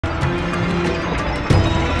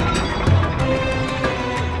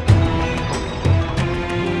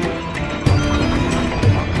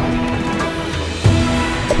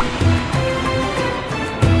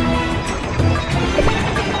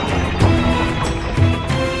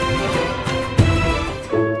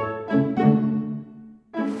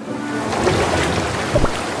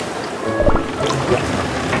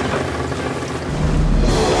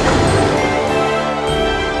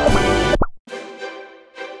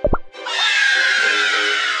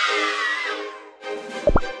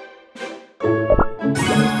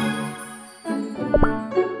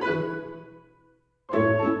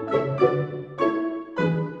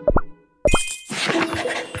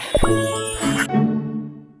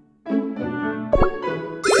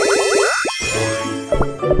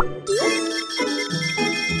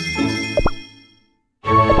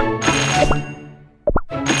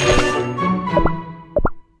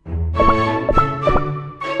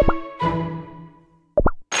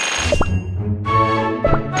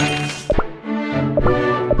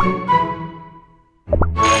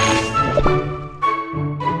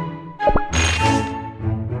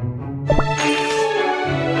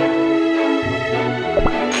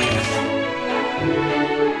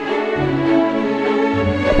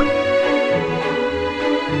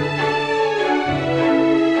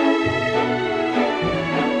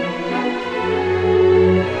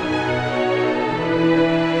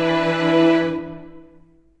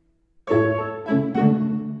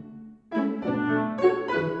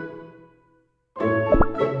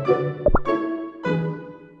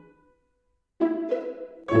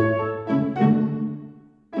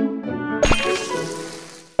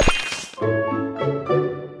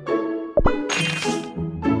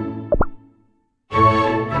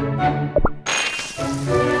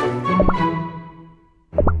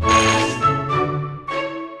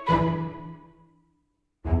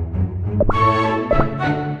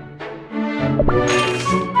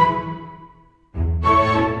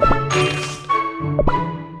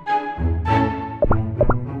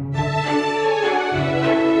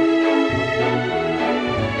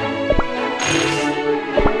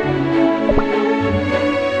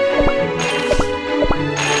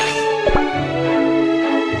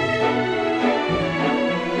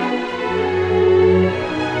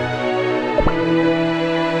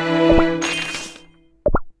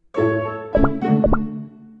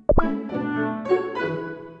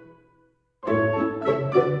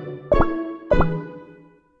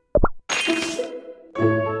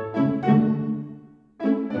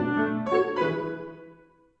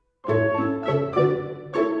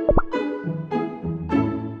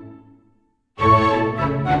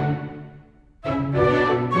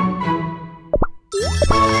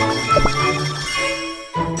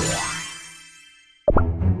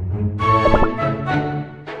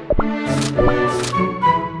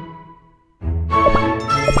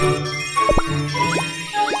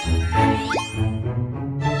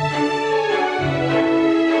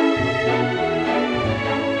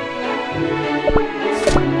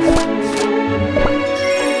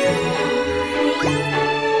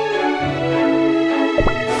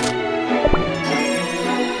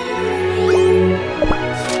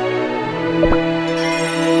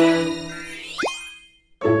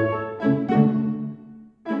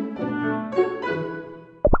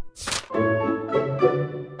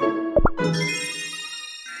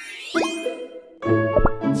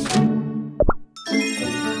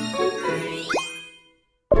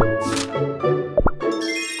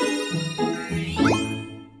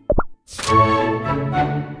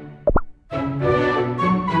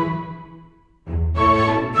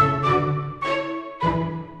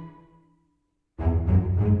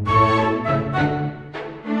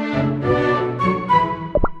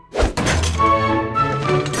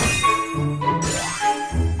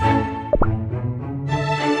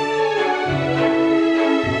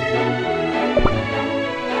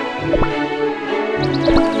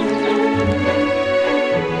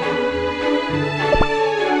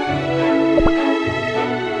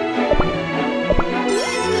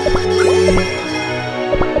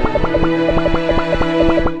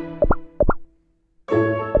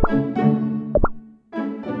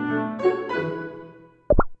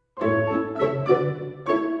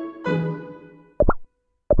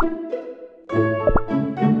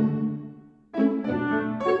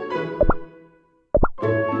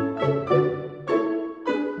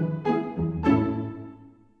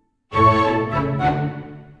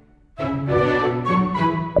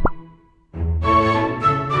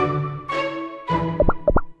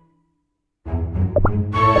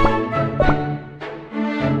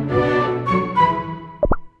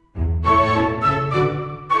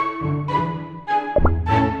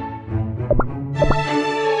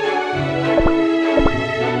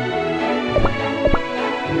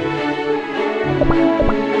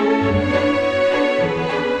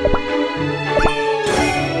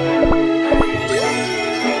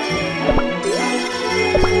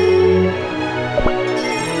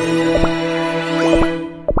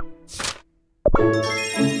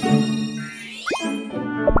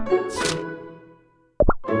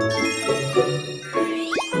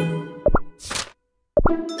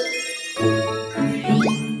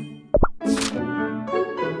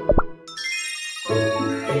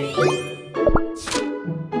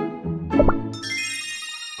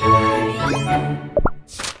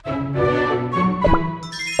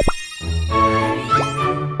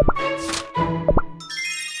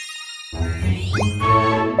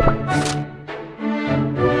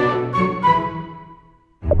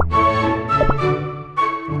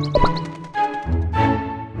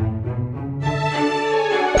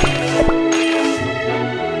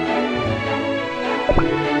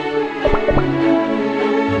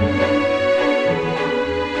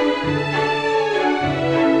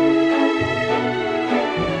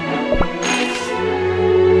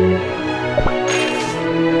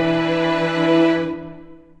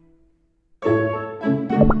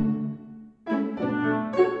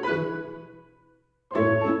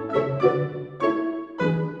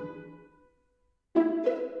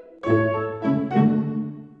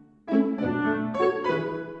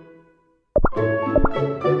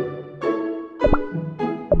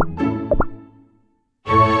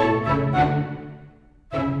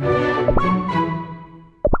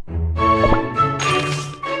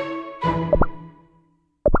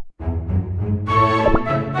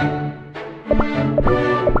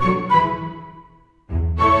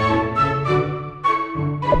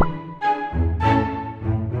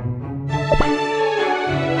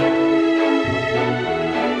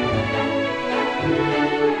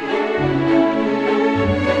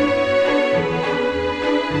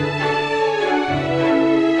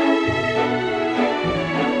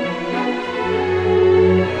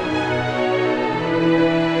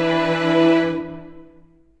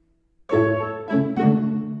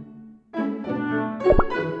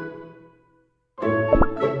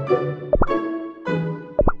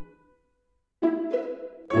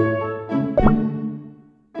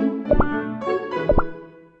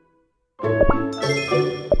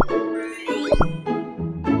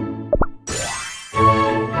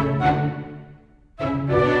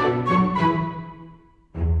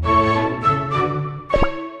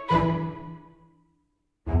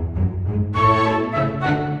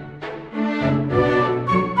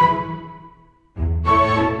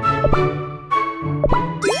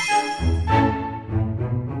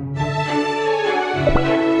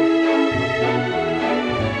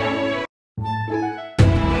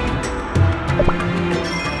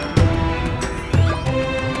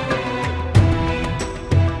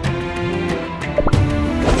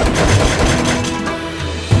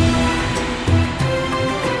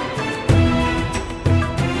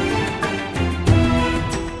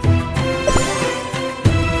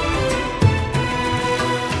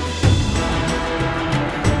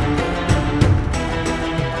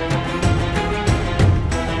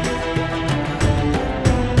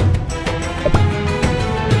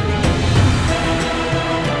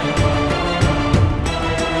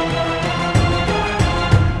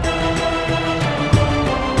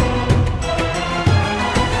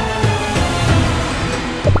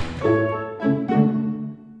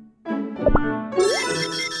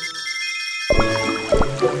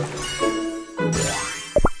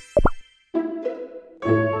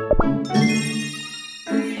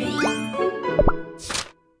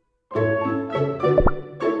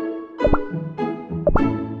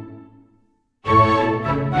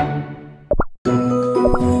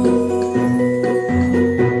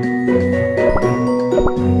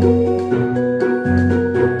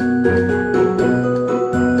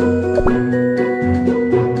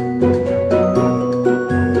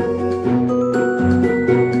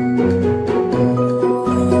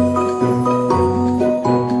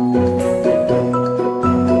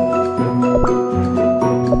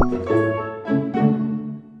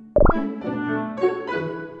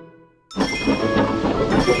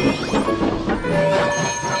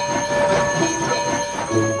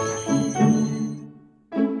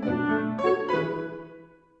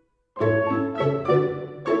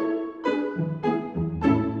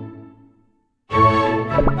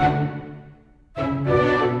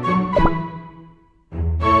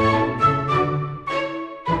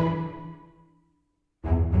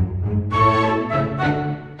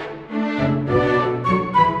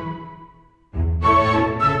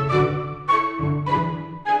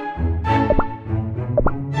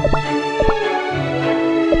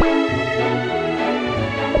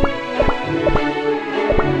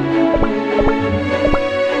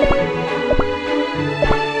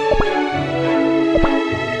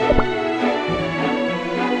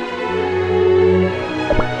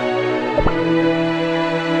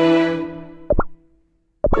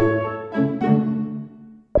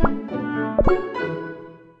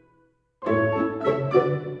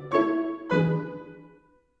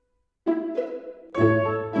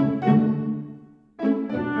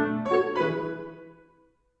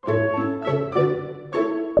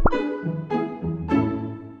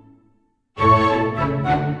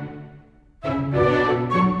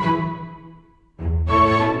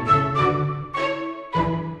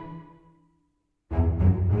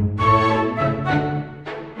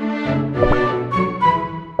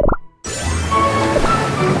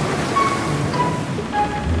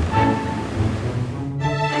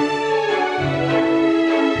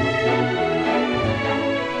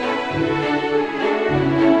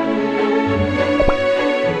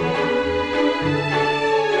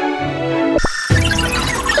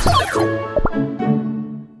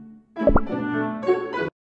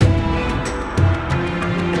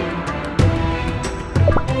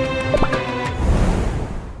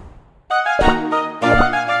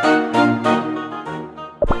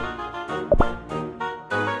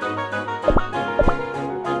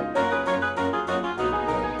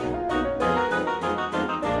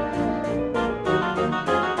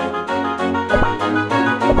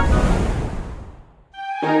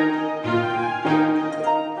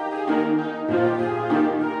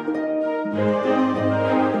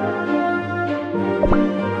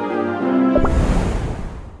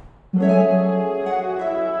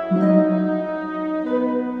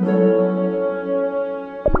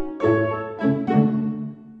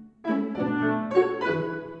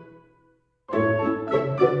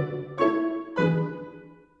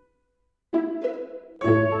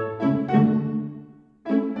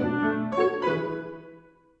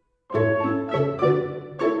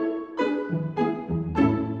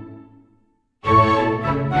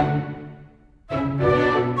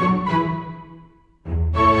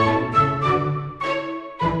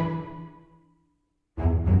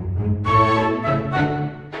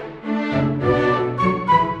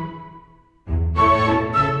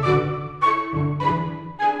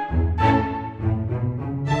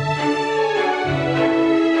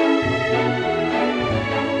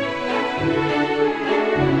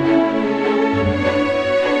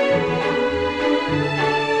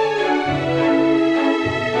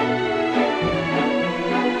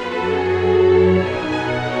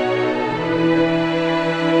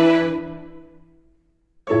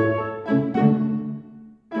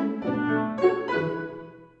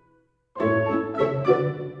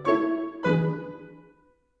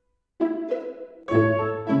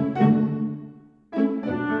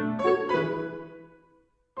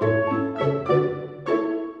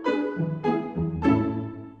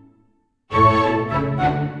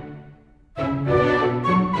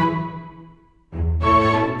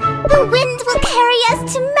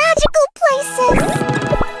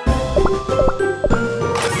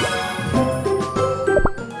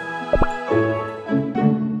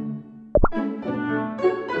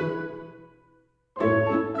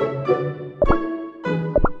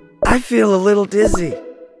feel a little dizzy.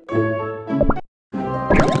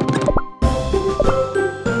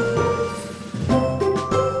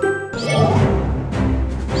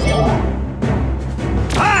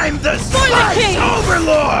 I'm the Spice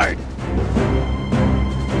Overlord!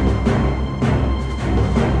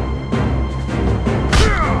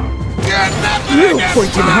 No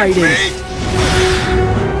point in hiding.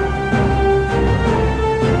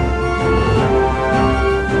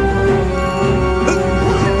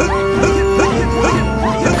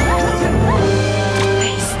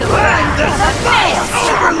 I'm the Spice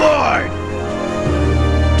Overlord!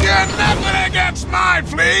 You're nothing against my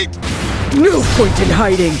fleet! No point in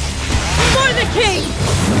hiding. For the king!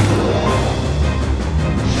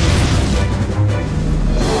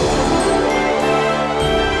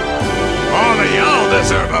 All of y'all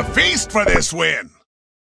deserve a feast for this win!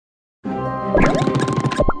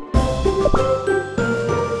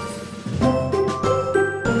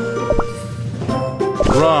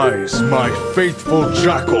 Rise, my faithful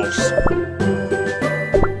jackals!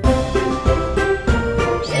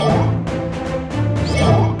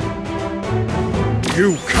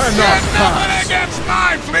 You cannot You're pass! nothing against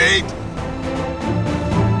my fleet!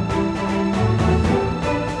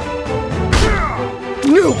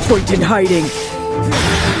 No point in hiding.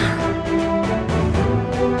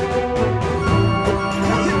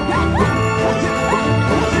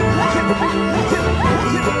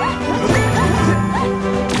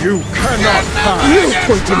 You cannot pass! No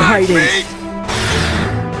point in hiding.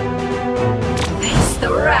 Face the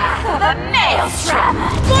wrath of a maelstrom!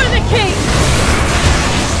 For the king!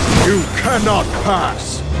 You cannot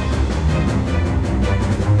pass!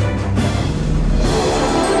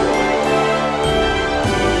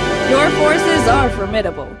 Your forces are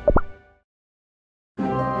formidable.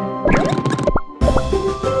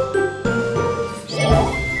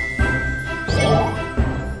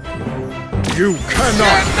 You cannot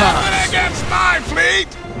You're pass! nothing against my fleet!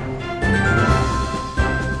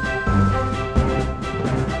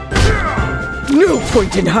 No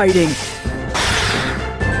point in hiding.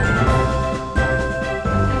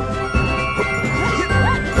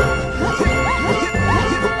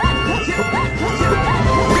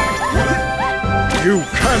 You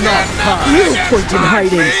cannot pass! No point in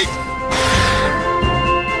hiding.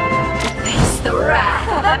 Face the wrath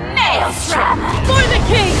of a maelstrom! For the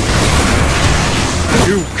king!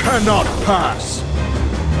 You cannot pass!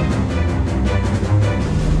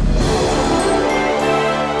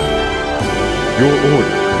 Your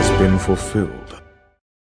order has been fulfilled.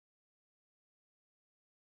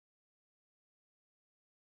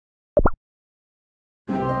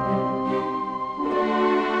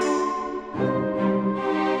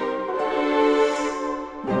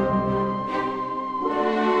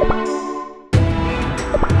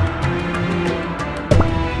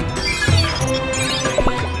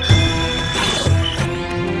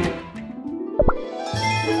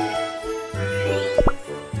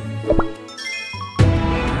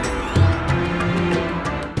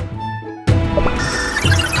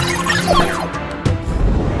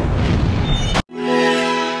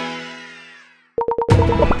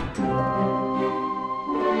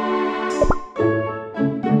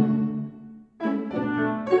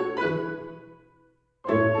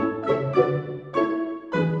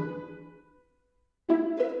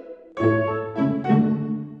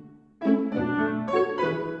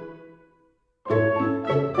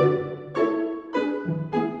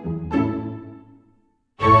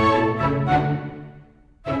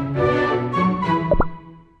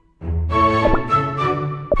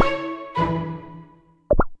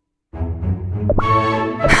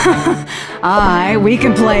 Aye, we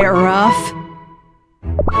can play it rough.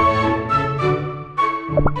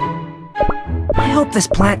 I hope this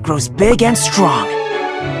plant grows big and strong.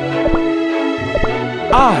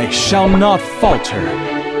 I shall not falter.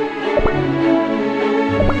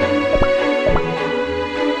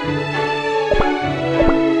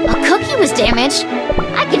 A cookie was damaged.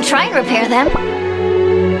 I can try and repair them.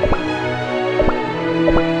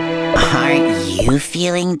 Aren't you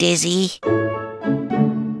feeling dizzy?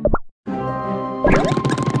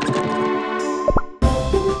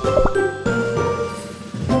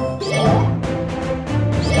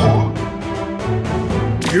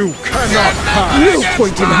 You cannot pass! No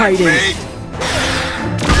point in hiding.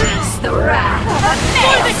 Face the wrath of a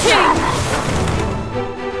maelstrom!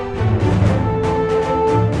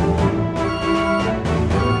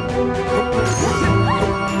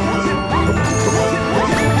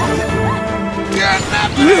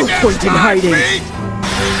 No point in hiding.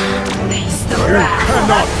 Face the You wrath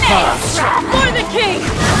cannot of a pass! maelstrom! For the king!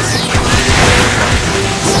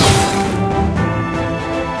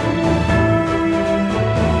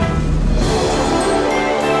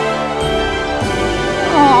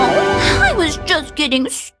 getting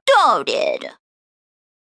started.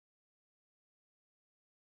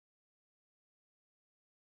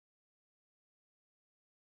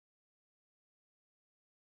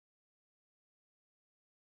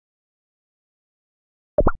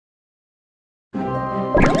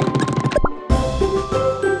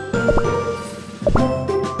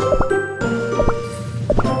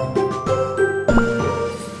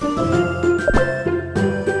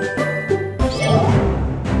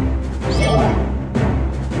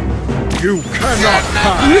 You cannot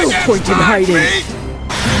pass! No point in hiding!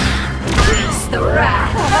 It's the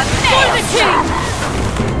wrath of the Maelstrom!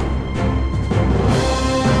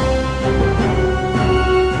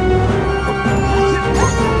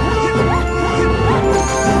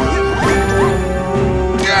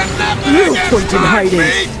 No point in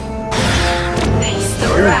hiding! Face the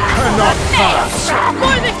You wrath cannot of the pass! Maelstrom!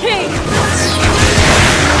 For the king!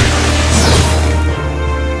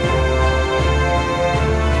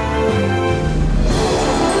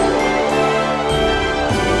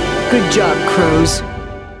 Good job, crows.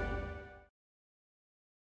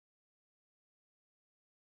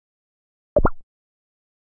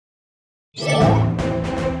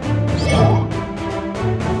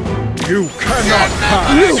 You cannot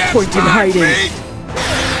pass! No point in hiding!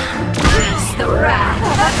 Face the wrath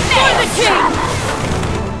of the Maelstrom!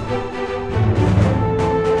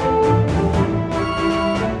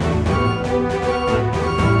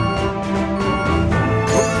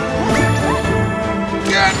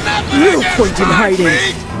 No point in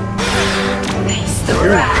hiding! Face the You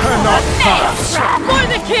wrath cannot of the pass! Maelstrom! For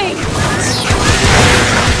the king!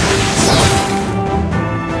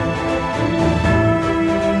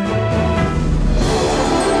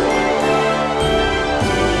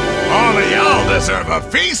 All of y'all deserve a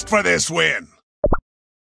feast for this win.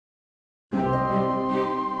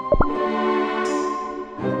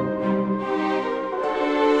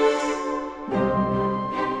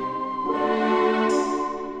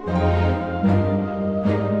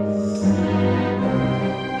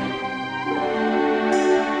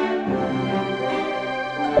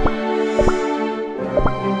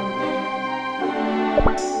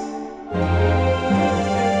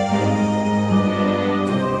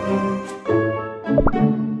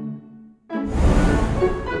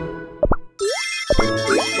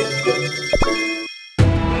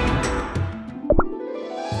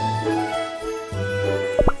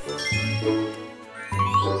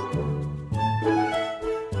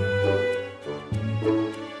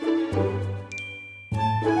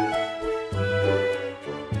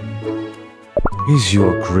 Is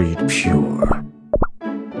your greed pure?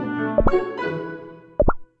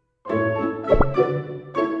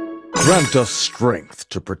 Grant us strength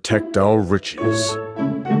to protect our riches.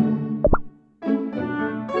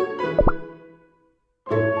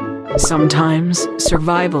 Sometimes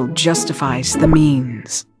survival justifies the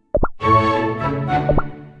means.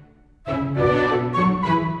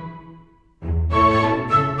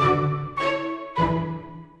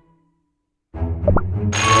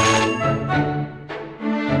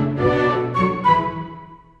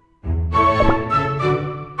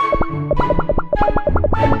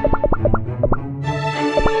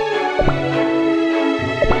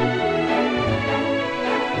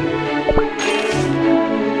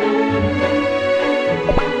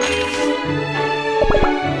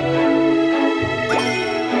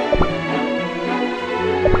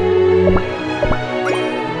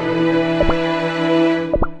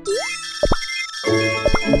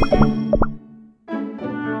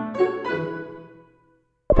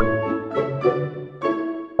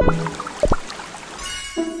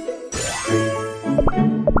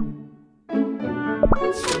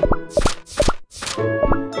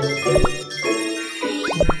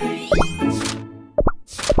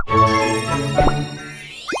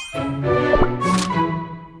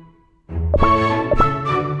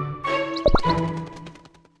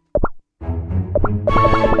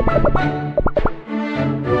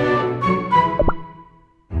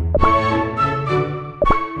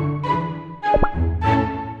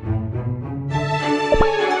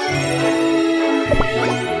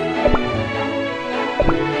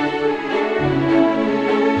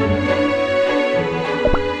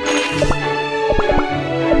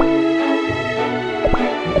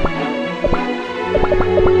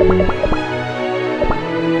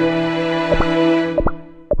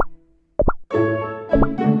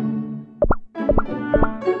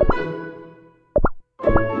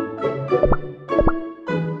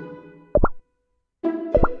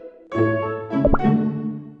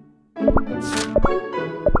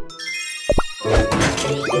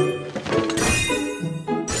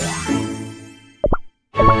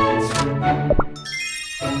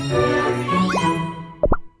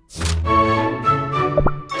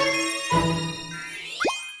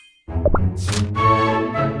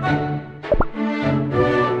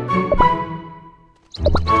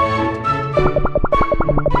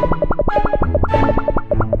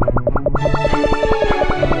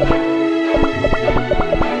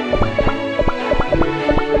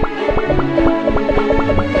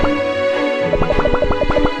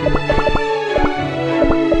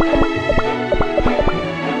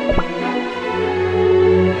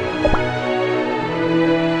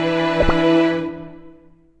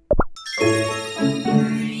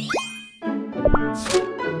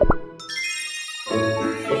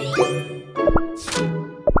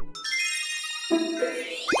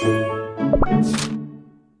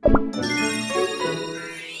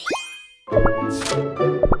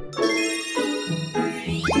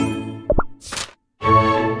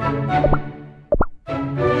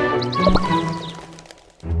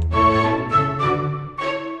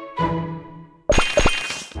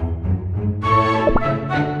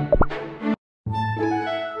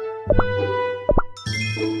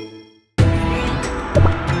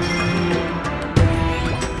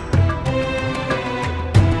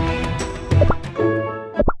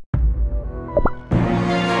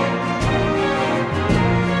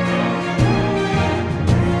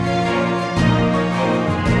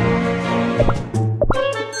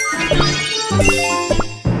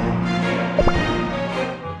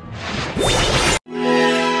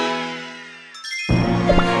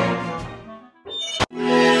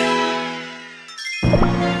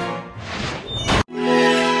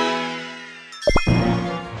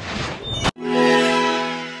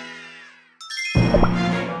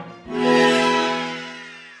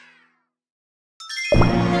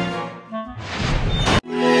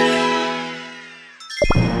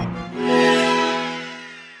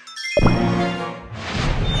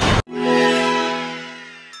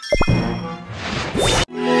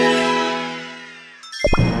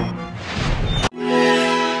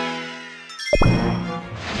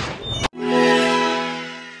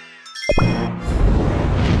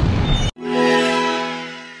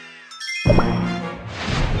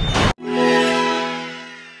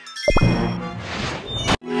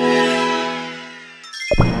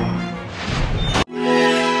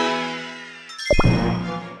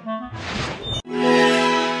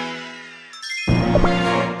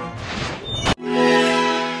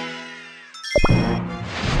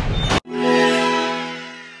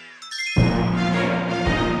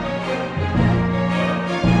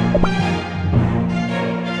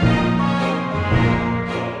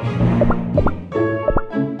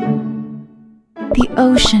 The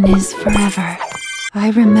ocean is forever.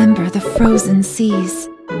 I remember the frozen seas.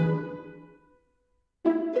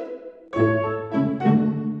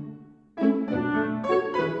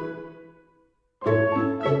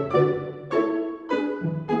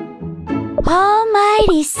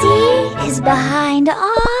 Almighty sea is behind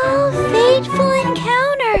all fateful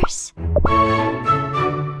encounters.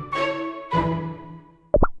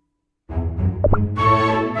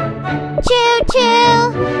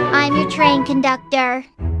 Choo-choo! I'm your train conductor.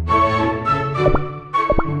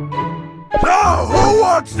 Now, who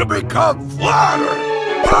wants to become flatter?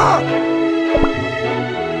 Huh?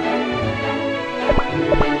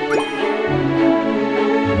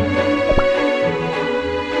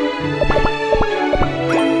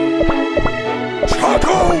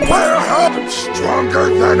 We're stronger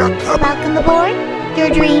than a Welcome aboard. Your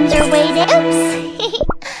dreams are waiting. Oops!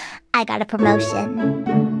 I got a promotion.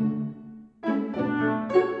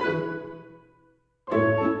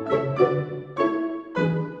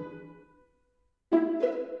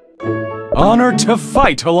 Honored to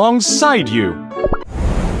fight alongside you.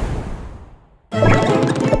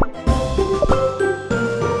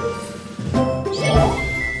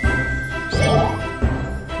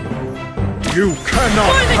 You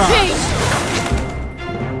cannot pass!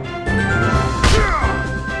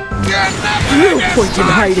 No point in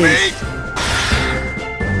hiding!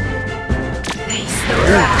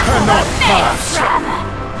 You cannot pass!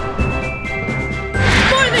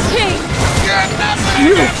 For the king!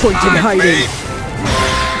 No point in hiding!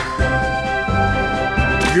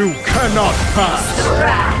 You cannot pass!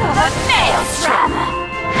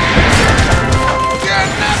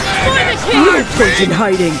 For the king! No point in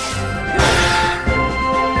hiding!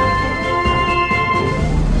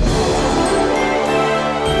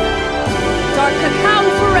 Dark cacao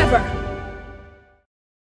forever!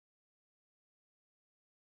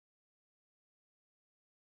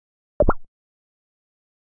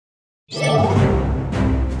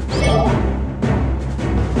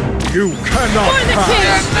 You cannot For the pass! king!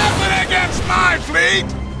 There's nothing against my fleet!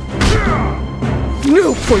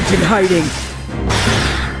 No point in hiding!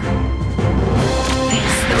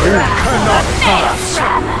 You cannot pass!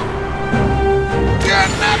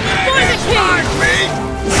 There's nothing against my fleet!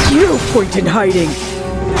 No point in hiding!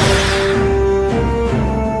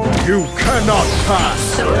 You cannot pass!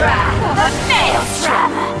 The wrath of a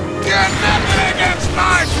maelstrom! There's nothing against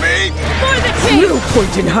my fleet! For the king! No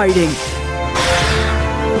point in hiding!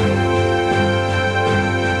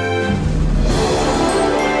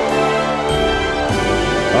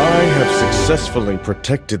 I have successfully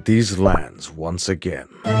protected these lands once again.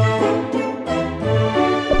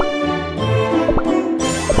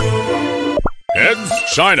 Heads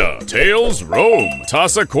China, Tails, Rome.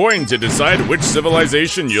 Toss a coin to decide which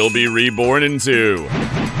civilization you'll be reborn into.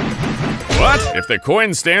 What? If the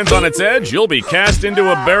coin stands on its edge, you'll be cast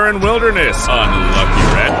into a barren wilderness. Unlucky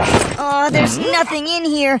wretch. Oh, there's nothing in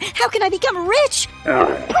here. How can I become rich?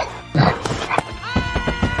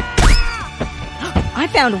 I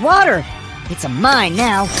found water. It's a mine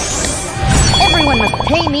now. Everyone must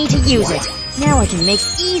pay me to use it. Now I can make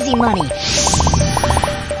easy money.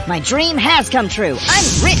 My dream has come true.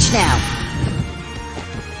 I'm rich now.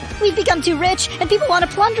 We've become too rich, and people want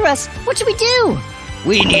to plunder us. What should we do?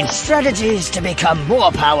 We need strategies to become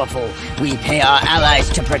more powerful. We pay our allies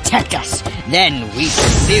to protect us. Then we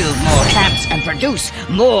can build more camps and produce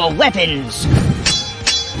more weapons.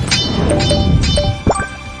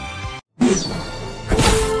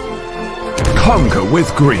 Conquer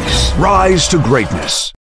with Greece. Rise to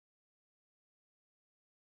greatness.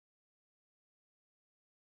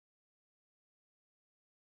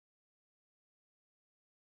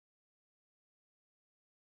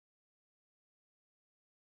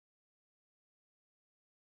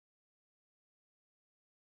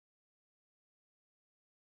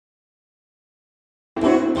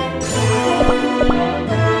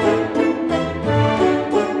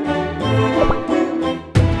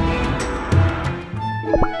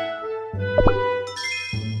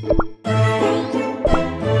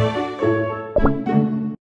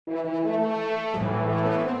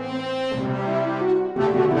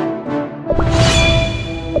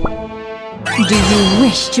 Do you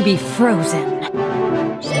wish to be frozen?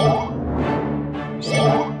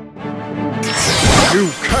 You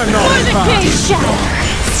cannot pass.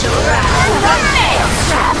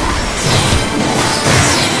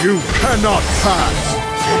 You cannot pass.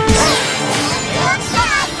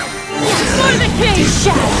 For the king!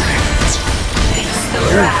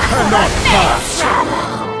 You cannot pass.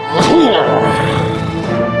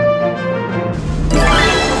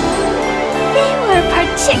 They were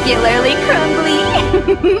particularly crumbly.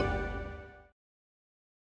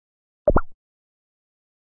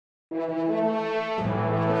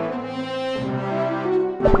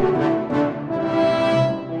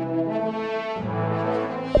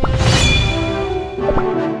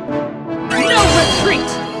 No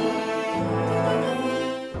retreat!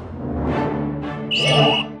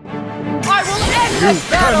 I will end You this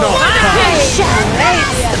battle! cannot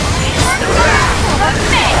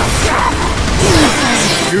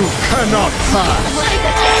You cannot pass.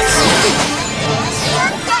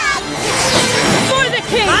 For the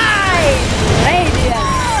king!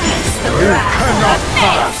 You cannot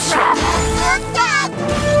pass.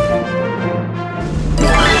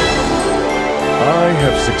 I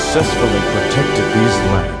have successfully protected these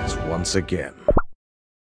lands once again.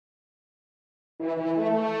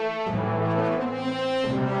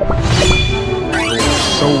 Your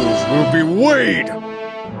souls will be weighed.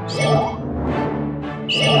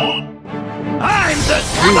 I'm the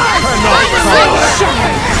You cannot pass.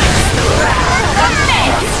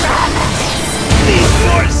 Need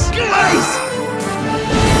more slice!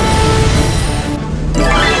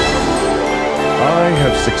 I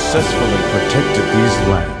have successfully protected these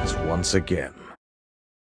lands once again.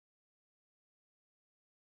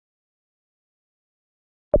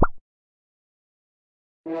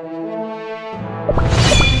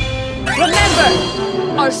 Remember,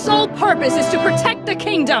 our sole purpose is to protect the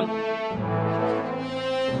kingdom.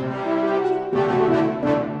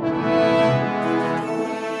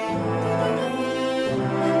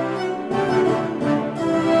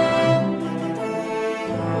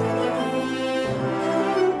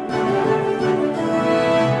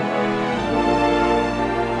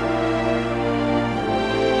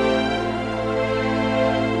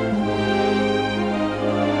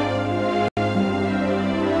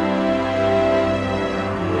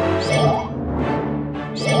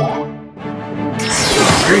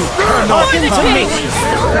 You cannot pass.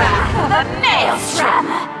 The maelstrom!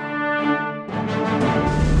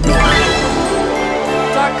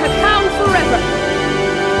 Dark cacao forever!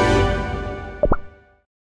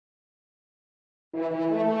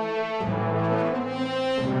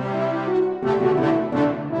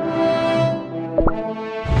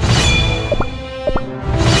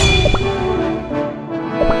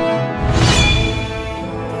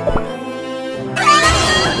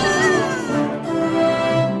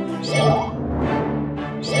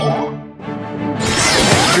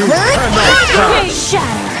 You cannot pass.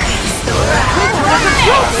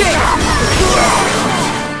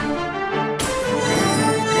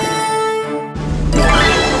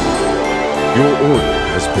 Your order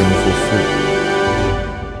has been fulfilled.